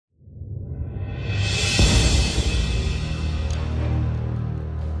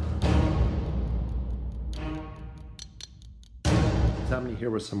Dominic here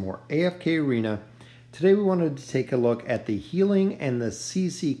with some more AFK Arena. Today we wanted to take a look at the healing and the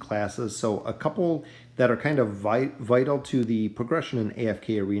CC classes, so a couple that are kind of vital to the progression in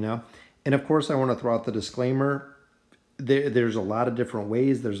AFK Arena. And of course I want to throw out the disclaimer, there's a lot of different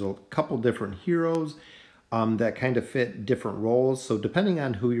ways, there's a couple different heroes that kind of fit different roles. So depending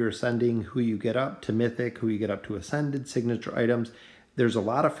on who you're ascending, who you get up to Mythic, who you get up to Ascended, signature items, there's a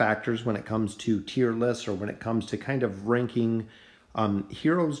lot of factors when it comes to tier lists or when it comes to kind of ranking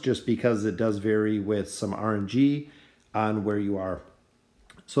heroes, just because it does vary with some RNG on where you are.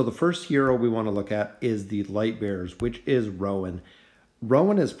 So the first hero we want to look at is the Light Bearers, which is Rowan.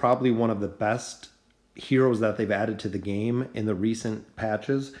 Rowan is probably one of the best heroes that they've added to the game in the recent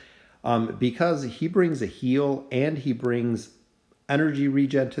patches, because he brings a heal and he brings energy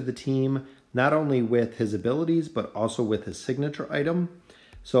regen to the team, not only with his abilities, but also with his signature item.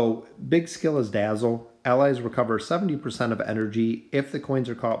 So big skill is Dazzle. Allies recover 70% of energy. If the coins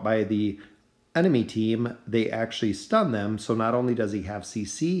are caught by the enemy team, they actually stun them. So not only does he have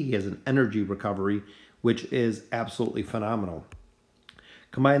CC, he has an energy recovery, which is absolutely phenomenal.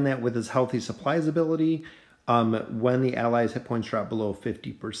 Combine that with his Healthy Supplies ability. When the allies' hit points drop below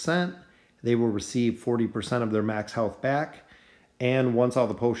 50%, they will receive 40% of their max health back. And once all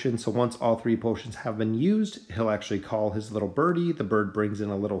three potions have been used, he'll actually call his little birdie. The bird brings in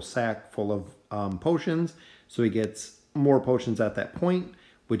a little sack full of potions, so he gets more potions at that point,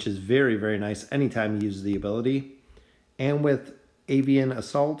 which is very, very nice anytime he uses the ability. And with Avian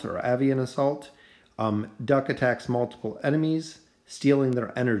Assault, Duck attacks multiple enemies, stealing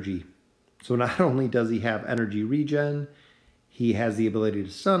their energy. So not only does he have energy regen, he has the ability to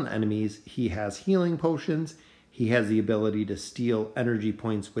stun enemies, he has healing potions, he has the ability to steal energy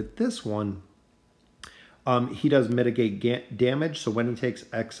points with this one. He does mitigate damage, so when he takes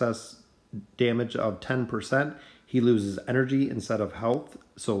excess damage of 10%, he loses energy instead of health.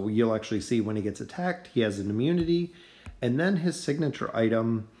 So you'll actually see when he gets attacked, he has an immunity. And then his signature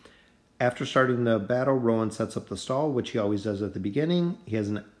item, after starting the battle, Rowan sets up the stall, which he always does at the beginning. He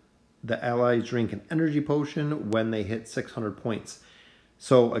has the allies drink an energy potion when they hit 600 points.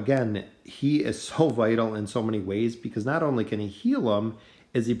 So again, he is so vital in so many ways, because not only can he heal them,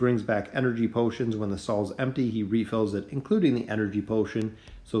 as he brings back energy potions when the stall's empty, he refills it, including the energy potion.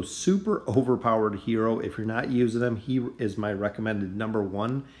 So super overpowered hero. If you're not using him, he is my recommended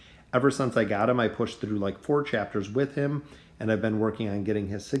 #1. Ever since I got him, I pushed through like 4 chapters with him, and I've been working on getting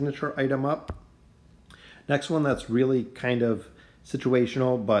his signature item up. Next one that's really kind of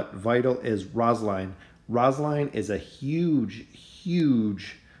situational but vital is Rosaline. Rosaline is a huge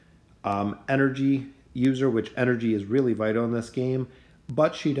energy user, which energy is really vital in this game,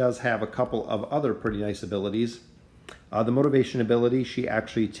 but she does have a couple of other pretty nice abilities. The motivation ability, she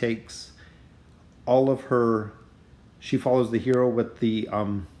actually takes she follows the hero with the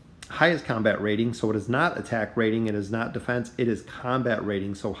highest combat rating, so it is not attack rating, it is not defense, it is combat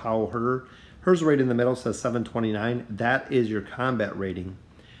rating. So how hers right in the middle says 729, that is your combat rating.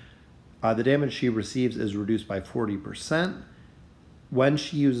 The damage she receives is reduced by 40%. When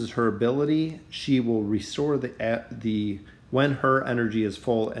she uses her ability, she will restore when her energy is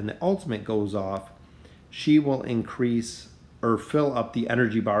full and the ultimate goes off, she will increase or fill up the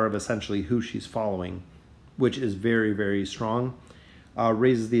energy bar of essentially who she's following, which is very, very strong.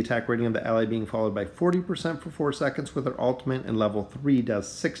 Raises the attack rating of the ally being followed by 40% for 4 seconds with her ultimate, and level 3 does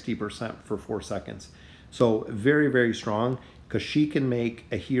 60% for 4 seconds. So very, very strong, because she can make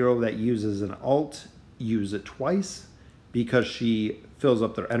a hero that uses an ult use it twice, because she fills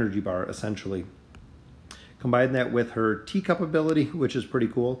up their energy bar essentially. Combine that with her teacup ability, which is pretty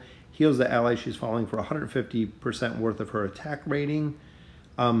cool. Heals the ally she's following for 150% worth of her attack rating.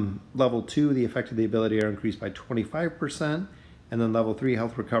 Level 2, the effect of the ability are increased by 25%, and then level 3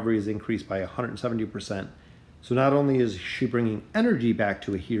 health recovery is increased by 170%. So not only is she bringing energy back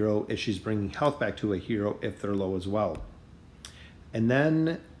to a hero, is she's bringing health back to a hero if they're low as well. And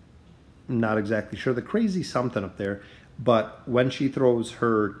then, not exactly sure, the crazy something up there, but when she throws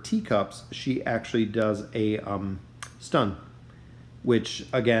her teacups, she actually does a stun, which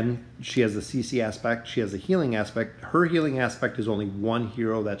again, she has a CC aspect, she has a healing aspect. Her healing aspect is only one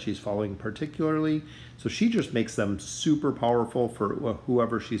hero that she's following particularly, so she just makes them super powerful for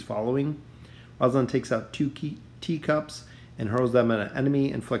whoever she's following. Rosalind takes out 2 teacups and hurls them at an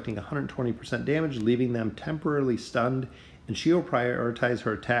enemy, inflicting 120% damage, leaving them temporarily stunned, and she will prioritize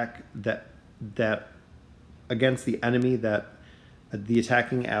her attack that against the enemy that the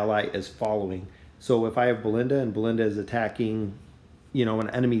attacking ally is following. So if I have Belinda and Belinda is attacking, an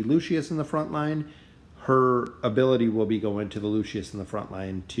enemy Lucius in the front line, her ability will be going to the Lucius in the front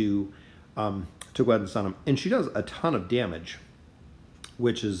line to go ahead and stun him. And she does a ton of damage.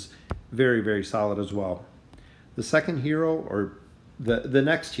 which is very, very solid as well. The second hero, or the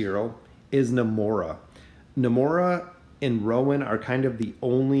next hero, is Namora. Namora and Rowan are kind of the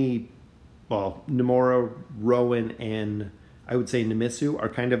only, well, Namora, Rowan, and I would say Namisu are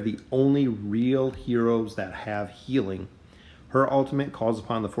kind of the only real heroes that have healing. Her ultimate calls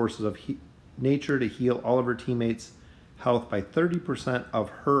upon the forces of nature to heal all of her teammates' health by 30% of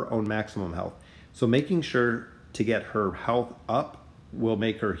her own maximum health. So making sure to get her health up will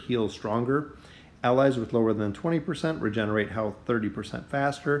make her heal stronger. Allies with lower than 20% regenerate health 30%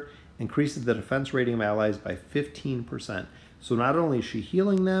 faster, increases the defense rating of allies by 15%. So not only is she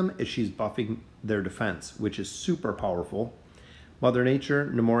healing them, is she's buffing their defense, which is super powerful. Mother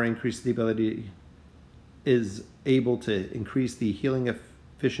Nature, Namora increases the ability, is able to increase the healing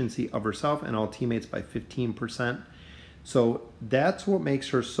efficiency of herself and all teammates by 15%. So that's what makes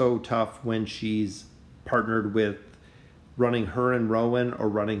her so tough when she's partnered with running her and Rowan or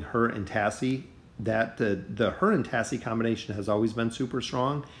running her and Tassie. That the her and Tassie combination has always been super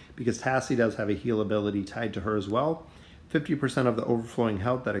strong because Tassie does have a heal ability tied to her as well. 50% of the overflowing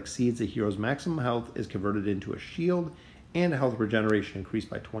health that exceeds a hero's maximum health is converted into a shield, and health regeneration increased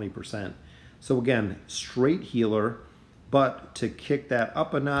by 20%. So again, straight healer, but to kick that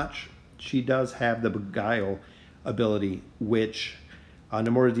up a notch, she does have the Beguile ability, which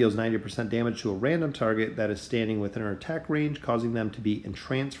Namora deals 90% damage to a random target that is standing within her attack range, causing them to be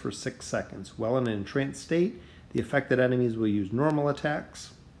entranced for 6 seconds. While in an entranced state, the affected enemies will use normal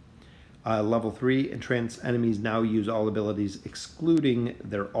attacks. Level 3, entranced enemies now use all abilities excluding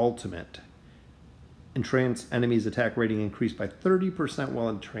their ultimate. Entranced enemies' attack rating increased by 30% while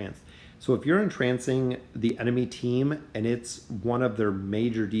entranced. So if you're entrancing the enemy team and it's one of their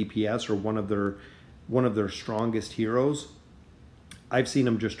major DPS or one of their strongest heroes, I've seen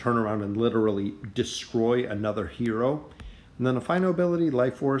them just turn around and literally destroy another hero. And then a final ability,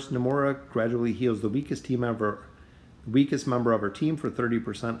 Life Force, Namora gradually heals the weakest member of her team for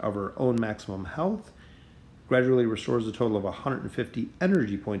 30% of her own maximum health, gradually restores a total of 150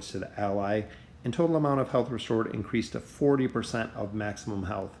 energy points to the ally, and total amount of health restored increased to 40% of maximum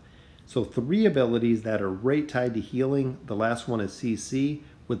health. So 3 abilities that are right tied to healing. The last one is CC,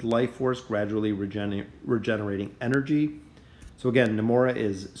 with Life Force gradually regenerating energy. So again, Namora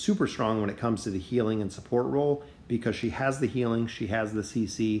is super strong when it comes to the healing and support role because she has the healing, she has the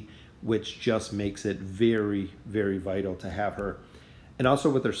CC, which just makes it very, very vital to have her. And also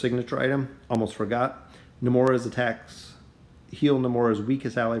with her signature item, almost forgot, Namora's attacks heal Namora's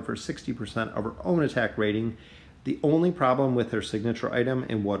weakest ally for 60% of her own attack rating. The only problem with her signature item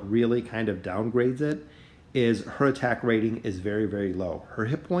and what really kind of downgrades it is her attack rating is very, very low. Her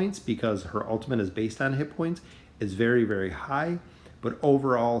hit points, because her ultimate is based on hit points, is very, very high, but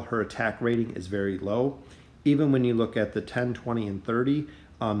overall her attack rating is very low. Even when you look at the 10, 20, and 30,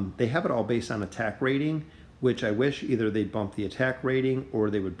 they have it all based on attack rating, which I wish either they'd bump the attack rating or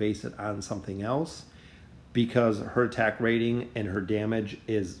they would base it on something else, because her attack rating and her damage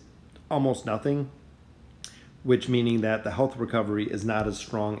is almost nothing, which meaning that the health recovery is not as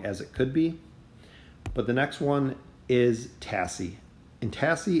strong as it could be. But the next one is Tassie. And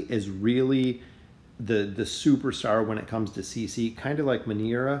Tassie is really the superstar when it comes to CC, kind of like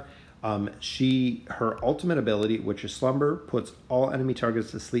Manira. Her ultimate ability, which is Slumber, puts all enemy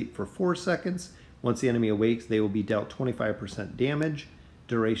targets to sleep for 4 seconds. Once the enemy awakes, they will be dealt 25% damage.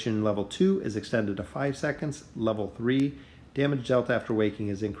 Duration level 2 is extended to 5 seconds. Level 3, damage dealt after waking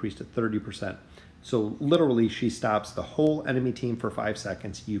is increased to 30%. So literally she stops the whole enemy team for 5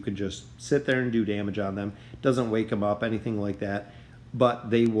 seconds. You can just sit there and do damage on them. Doesn't wake them up, anything like that,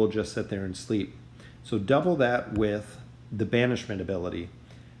 but they will just sit there and sleep. So double that with the banishment ability.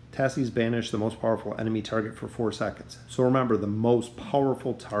 Tassie's banish the most powerful enemy target for 4 seconds. So remember, the most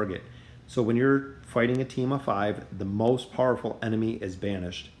powerful target. So when you're fighting a team of 5, the most powerful enemy is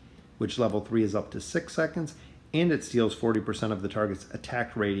banished, which level 3 is up to 6 seconds, and it steals 40% of the target's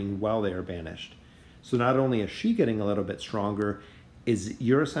attack rating while they are banished. So not only is she getting a little bit stronger, is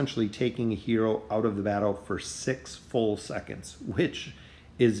you're essentially taking a hero out of the battle for 6 full seconds, which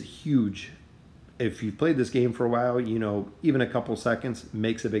is huge. If you've played this game for a while, you know, even a couple seconds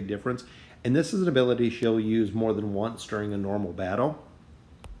makes a big difference. And this is an ability she'll use more than once during a normal battle.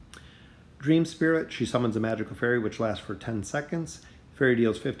 Dream Spirit, she summons a magical fairy which lasts for 10 seconds. Fairy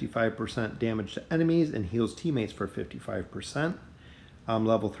deals 55% damage to enemies and heals teammates for 55%.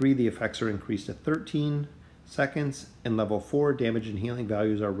 Level 3, the effects are increased to 13 seconds. And level 4, damage and healing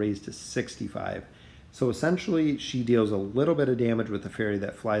values are raised to 65. So essentially, she deals a little bit of damage with the fairy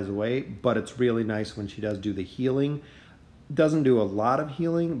that flies away, but it's really nice when she does do the healing. Doesn't do a lot of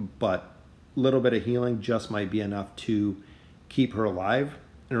healing, but a little bit of healing just might be enough to keep her alive.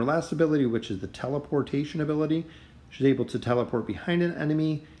 And her last ability, which is the teleportation ability, she's able to teleport behind an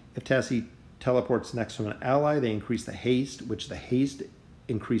enemy. If Tassie teleports next to an ally, they increase the haste, which the haste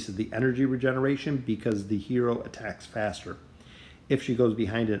increases the energy regeneration because the hero attacks faster. If she goes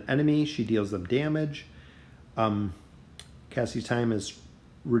behind an enemy, she deals them damage. Cassie's time is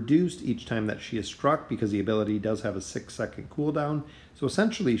reduced each time that she is struck because the ability does have a 6-second cooldown. So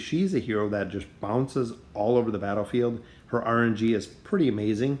essentially, she's a hero that just bounces all over the battlefield. Her RNG is pretty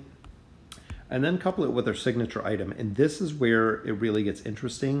amazing. And then couple it with her signature item. And this is where it really gets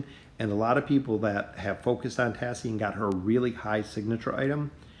interesting. And a lot of people that have focused on Tassie and got her really high signature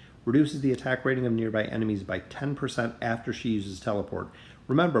item reduces the attack rating of nearby enemies by 10% after she uses teleport.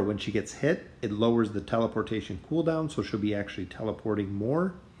 Remember, when she gets hit, it lowers the teleportation cooldown, so she'll be actually teleporting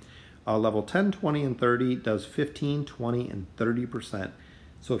more. Level 10, 20, and 30 does 15, 20, and 30%.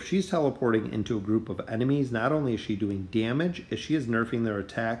 So if she's teleporting into a group of enemies, not only is she doing damage, she is nerfing their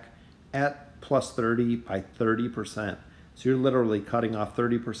attack at plus 30 by 30%. So you're literally cutting off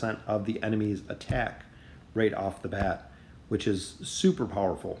 30% of the enemy's attack right off the bat, which is super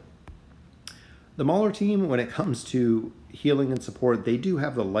powerful. The Mauler team, when it comes to healing and support, they do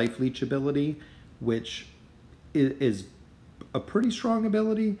have the Life Leech ability, which is a pretty strong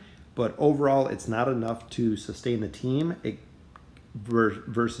ability, but overall it's not enough to sustain the team.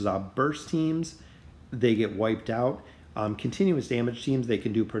 Versus burst teams, they get wiped out. Continuous damage teams, they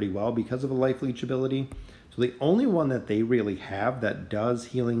can do pretty well because of a Life Leech ability. So the only one that they really have that does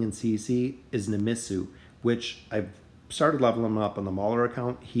healing in CC is Nemitsu, which I've started leveling him up on the Mauler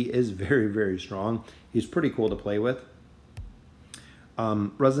account. He is very, very strong. He's pretty cool to play with.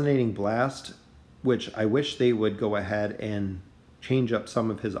 Resonating Blast, which I wish they would go ahead and change up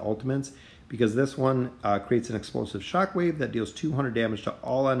some of his ultimates, because this one creates an explosive shockwave that deals 200 damage to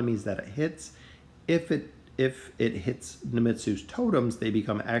all enemies that it hits. If it hits Nemitsu's totems, they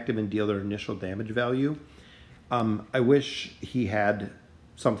become active and deal their initial damage value. I wish he had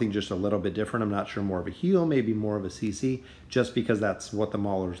something just a little bit different. I'm not sure, more of a heal, maybe more of a CC, just because that's what the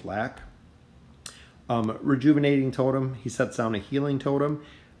Maulers lack. Rejuvenating Totem, he sets down a healing totem.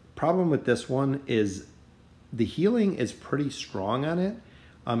 Problem with this one is the healing is pretty strong on it.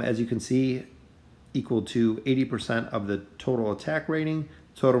 As you can see, equal to 80% of the total attack rating.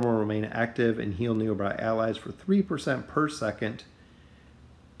 Totem will remain active and heal nearby allies for 3% per second.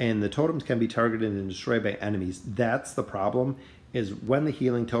 And the totems can be targeted and destroyed by enemies. That's the problem, is when the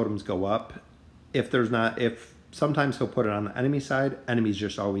healing totems go up, if sometimes he'll put it on the enemy side, enemies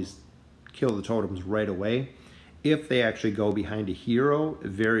just always kill the totems right away. If they actually go behind a hero,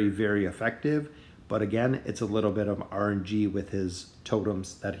 very, very effective. But again, it's a little bit of RNG with his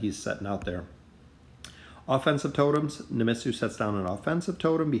totems that he's setting out there. Offensive totems, Nemitsu sets down an offensive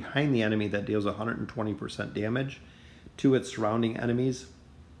totem behind the enemy that deals 120% damage to its surrounding enemies.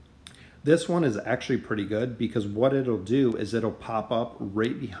 This one is actually pretty good because what it'll do is it'll pop up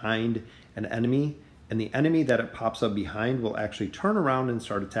right behind an enemy, and the enemy that it pops up behind will actually turn around and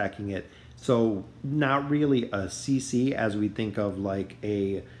start attacking it. So not really a CC as we think of like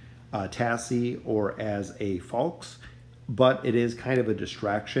a Tassie or as a Falx, but it is kind of a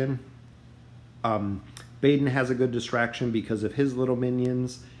distraction. Baden has a good distraction because of his little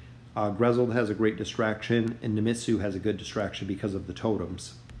minions. Grezold has a great distraction, and Nemitsu has a good distraction because of the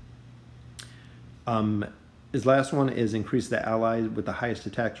totems. His last one is increase the ally with the highest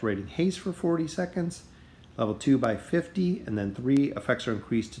attacks rating haste for 40 seconds. Level 2 by 50, and then 3 effects are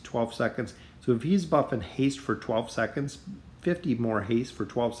increased to 12 seconds. So if he's buffing haste for 12 seconds, 50 more haste for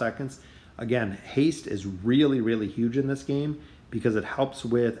 12 seconds. Again, haste is really, really huge in this game because it helps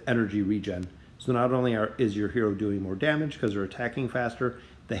with energy regen. So not only is your hero doing more damage because they're attacking faster,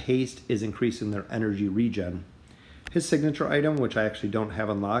 the haste is increasing their energy regen. His signature item, which I actually don't have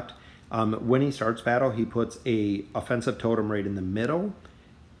unlocked, when he starts battle, he puts a offensive totem right in the middle.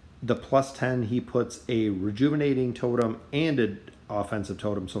 The plus 10, he puts a rejuvenating totem and an offensive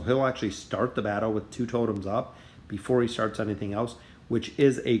totem. So he'll actually start the battle with 2 totems up before he starts anything else, which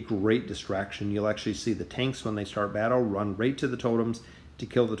is a great distraction. You'll actually see the tanks when they start battle run right to the totems to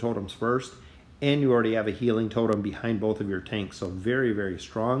kill the totems first. And you already have a healing totem behind both of your tanks. So very, very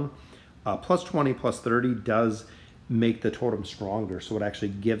strong. Plus 20, plus 30 does make the totem stronger. So it actually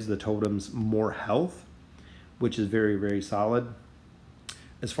gives the totems more health, which is very, very solid.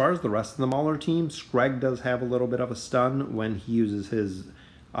 As far as the rest of the Mauler team, Screg does have a little bit of a stun when he uses his,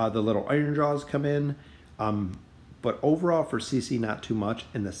 the little Iron Jaws come in. But overall for CC, not too much.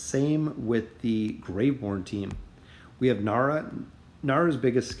 And the same with the Graveborn team. We have Nara. Nara's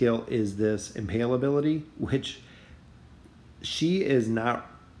biggest skill is this Impale ability, which she is not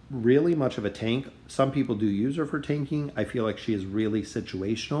really much of a tank. Some people do use her for tanking. I feel like she is really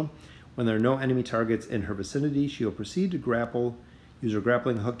situational. When there are no enemy targets in her vicinity, she will proceed to grapple, use her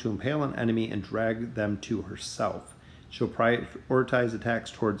grappling hook to impale an enemy and drag them to herself. She'll prioritize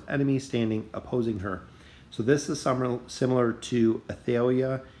attacks towards enemies standing opposing her. So this is similar to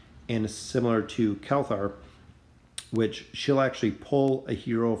Athalia and similar to Kelthar, which she'll actually pull a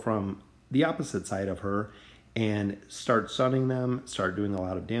hero from the opposite side of her and start stunning them, start doing a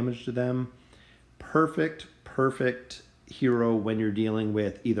lot of damage to them. Perfect hero when you're dealing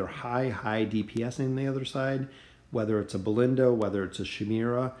with either high DPS on the other side, whether it's a Belinda, whether it's a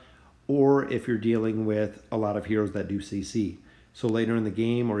Chimera, or if you're dealing with a lot of heroes that do CC. So later in the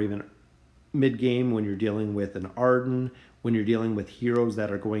game or even mid-game when you're dealing with an Arden, when you're dealing with heroes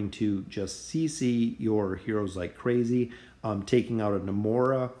that are going to just CC your heroes like crazy, taking out a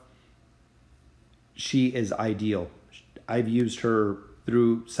Namora, she is ideal. I've used her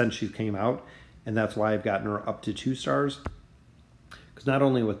since she came out, and that's why I've gotten her up to 2 stars. Because not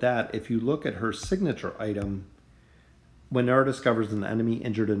only with that, if you look at her signature item, when Nara discovers an enemy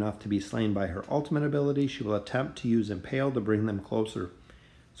injured enough to be slain by her ultimate ability, she will attempt to use Impale to bring them closer.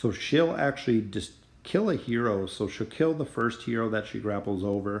 So she'll actually just kill a hero. So she'll kill the first hero that she grapples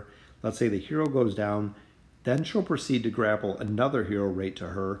over. Let's say the hero goes down. Then she'll proceed to grapple another hero right to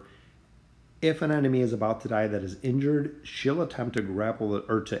her. If an enemy is about to die that is injured, she'll attempt to grapple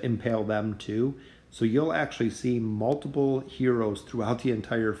or to impale them too. So you'll actually see multiple heroes throughout the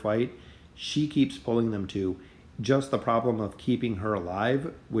entire fight. She keeps pulling them to. Just the problem of keeping her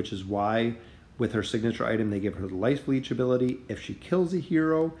alive, which is why with her signature item they give her the Life Leech ability. If she kills a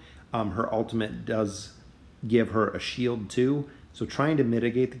hero, her ultimate does give her a shield too. So trying to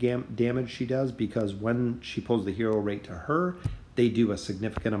mitigate the damage she does, because when she pulls the hero right to her, they do a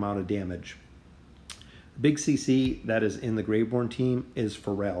significant amount of damage. Big CC that is in the Graveborn team is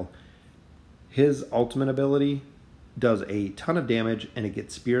Pharrell. His ultimate ability does a ton of damage and it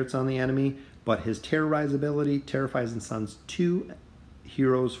gets spirits on the enemy, but his Terrorize ability terrifies and stuns 2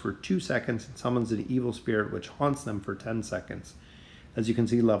 heroes for 2 seconds and summons an evil spirit which haunts them for 10 seconds. As you can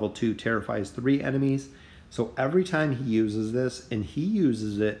see, level 2 terrifies 3 enemies. So every time he uses this, and he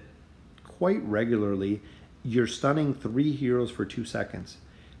uses it quite regularly, you're stunning 3 heroes for 2 seconds.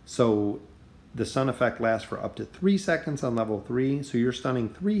 So the stun effect lasts for up to 3 seconds on level 3. So you're stunning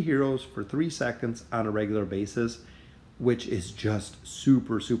 3 heroes for 3 seconds on a regular basis, which is just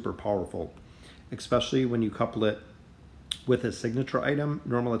super powerful. Especially when you couple it with a signature item.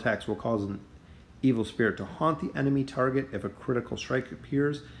 Normal attacks will cause an evil spirit to haunt the enemy target if a critical strike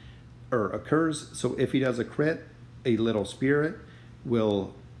occurs. So if he does a crit, a little spirit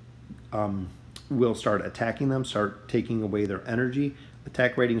will start attacking them, start taking away their energy.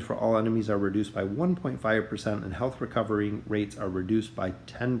 Attack ratings for all enemies are reduced by 1.5%, and health recovery rates are reduced by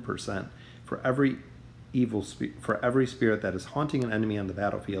 10%. For every spirit that is haunting an enemy on the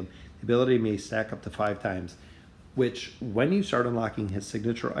battlefield, the ability may stack up to 5 times. Which, when you start unlocking his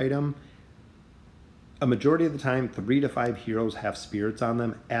signature item, a majority of the time, 3 to 5 heroes have spirits on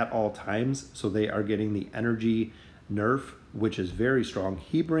them at all times, so they are getting the energy nerf, which is very strong.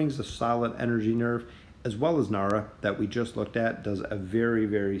 He brings a solid energy nerf, as well as Nara, that we just looked at, does a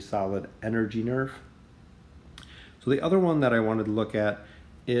very solid energy nerf. So the other one that I wanted to look at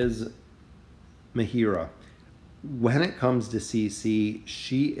is Mahira. When it comes to CC,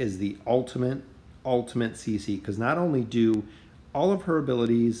 she is the ultimate CC, because not only do all of her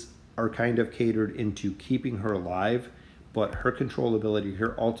abilities are kind of catered into keeping her alive, but her control ability,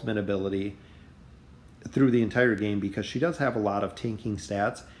 her ultimate ability through the entire game, because she does have a lot of tanking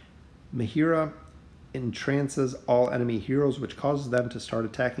stats. Mahira entrances all enemy heroes, which causes them to start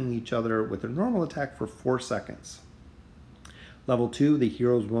attacking each other with their normal attack for 4 seconds. Level 2, the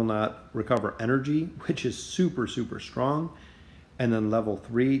heroes will not recover energy, which is super strong. And then level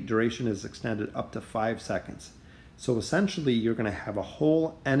 3, duration is extended up to 5 seconds. So essentially, you're going to have a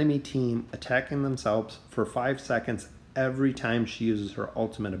whole enemy team attacking themselves for 5 seconds every time she uses her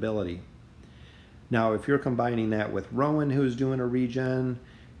ultimate ability. Now, if you're combining that with Rowan, who's doing a regen,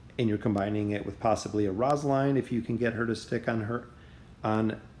 and you're combining it with possibly a Rosaline, if you can get her to stick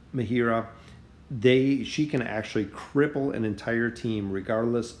on Mahira, she can actually cripple an entire team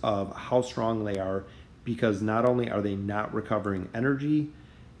regardless of how strong they are, because not only are they not recovering energy,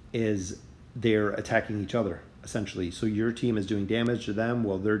 they're attacking each other, essentially. So your team is doing damage to them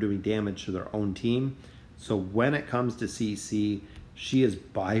while they're doing damage to their own team. So when it comes to CC, she is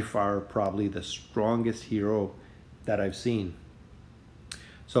by far probably the strongest hero that I've seen.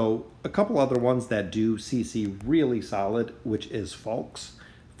 So a couple other ones that do CC really solid, which is Falks.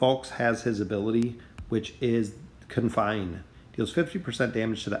 Falks has his ability, which is Confine. deals 50%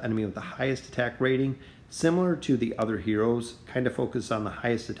 damage to the enemy with the highest attack rating. Similar to the other heroes, kind of focus on the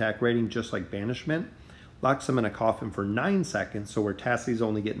highest attack rating, just like Banishment. Locks them in a coffin for 9 seconds, so where Tassie's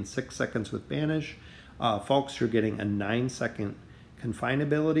only getting 6 seconds with Banish, Falks, you're getting a 9-second confine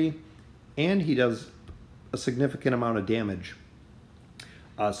ability, and he does a significant amount of damage.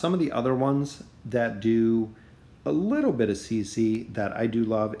 Some of the other ones that do a little bit of CC that I do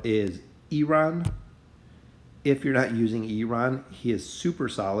love is Iran. If you're not using Iran, he is super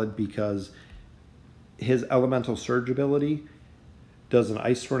solid because his elemental surge ability does an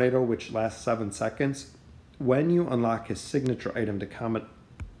ice tornado which lasts 7 seconds. When you unlock his signature item to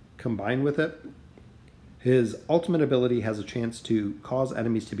combine with it, his ultimate ability has a chance to cause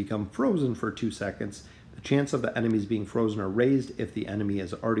enemies to become frozen for 2 seconds. The chance of the enemies being frozen are raised if the enemy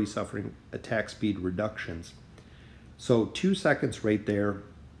is already suffering attack speed reductions. So 2 seconds right there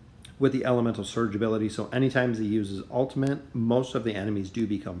with the elemental surge ability. So anytime he uses ultimate, most of the enemies do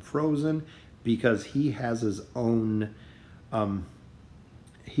become frozen because he has his own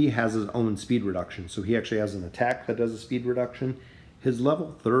speed reduction. So he actually has an attack that does a speed reduction. His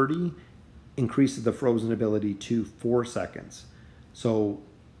level 30 increases the frozen ability to 4 seconds. So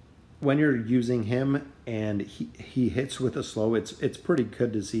when you're using him and he hits with a slow, it's pretty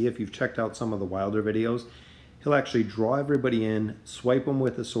good to see. If you've checked out some of the Wilder videos, he'll actually draw everybody in, swipe them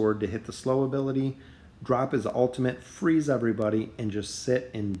with a sword to hit the slow ability, drop his ultimate, freeze everybody, and just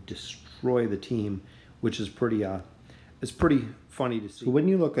sit and destroy the team, which is pretty funny to see. So when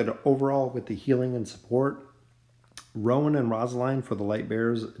you look at it overall with the healing and support, Rowan and Rosaline for the Light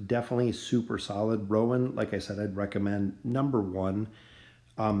Bearers, definitely super solid. Rowan, like I said, I'd recommend #1.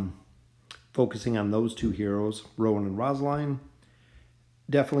 Focusing on those two heroes, Rowan and Rosaline.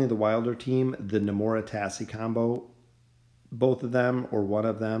 Definitely the Wilder team, the Namora Tassie combo. Both of them, or one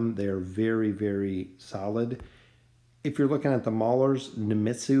of them, they're very, very solid. If you're looking at the Maulers,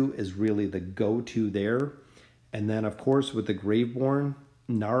 Nemitsu is really the go-to there. And then, of course, with the Graveborn,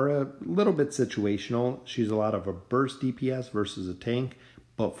 Nara, a little bit situational. She's a lot of a burst DPS versus a tank,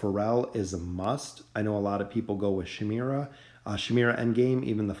 but Pharrell is a must. I know a lot of people go with Shamira. Shamira endgame,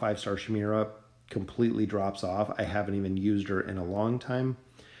 even the 5-star Shamira completely drops off. I haven't even used her in a long time.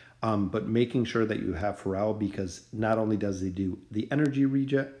 But making sure that you have Pharrell, because not only does he do the energy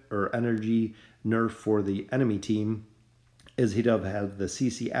regen or energy nerf for the enemy team, is he does have the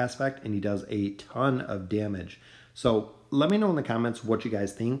CC aspect, and he does a ton of damage. So let me know in the comments what you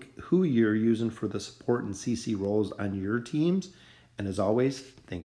guys think, who you're using for the support and CC roles on your teams. And as always, thank you.